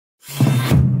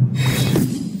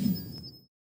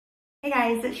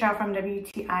guys, it's Cheryl from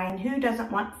WTI, and who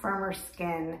doesn't want firmer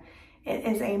skin? It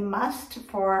is a must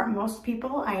for most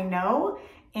people I know,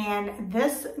 and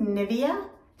this NIVEA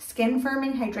Skin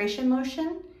Firming Hydration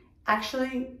Lotion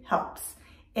actually helps.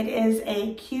 It is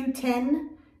a Q10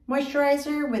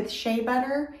 moisturizer with shea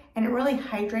butter, and it really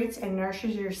hydrates and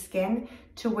nourishes your skin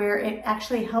to where it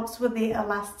actually helps with the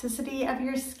elasticity of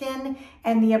your skin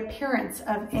and the appearance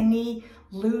of any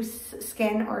loose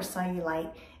skin or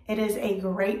cellulite. It is a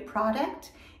great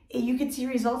product. You could see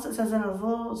results, it says, in as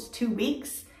little as 2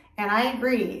 weeks. And I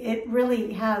agree, it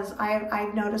really has.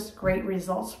 I've noticed great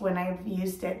results when I've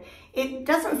used it. It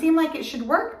doesn't seem like it should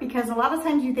work because a lot of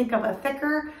times you think of a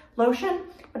thicker lotion,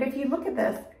 but if you look at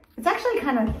this, it's actually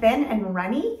kind of thin and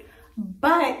runny,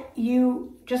 but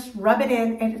you just rub it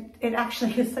in and it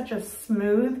actually is such a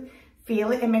smooth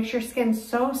feel. It makes your skin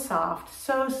so soft,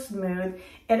 so smooth.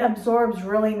 It absorbs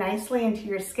really nicely into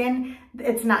your skin.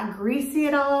 It's not greasy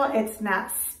at all. It's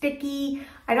not sticky.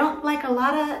 I don't like a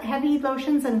lot of heavy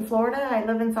lotions in Florida. I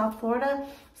live in South Florida,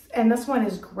 and this one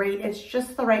is great. It's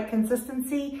just the right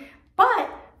consistency. But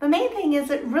the main thing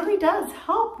is it really does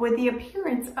help with the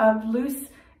appearance of loose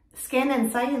skin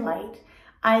and cellulite.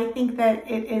 I think that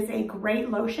it is a great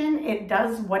lotion. It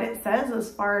does what it says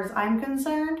as far as I'm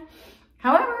concerned.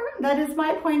 However, that is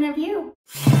my point of view.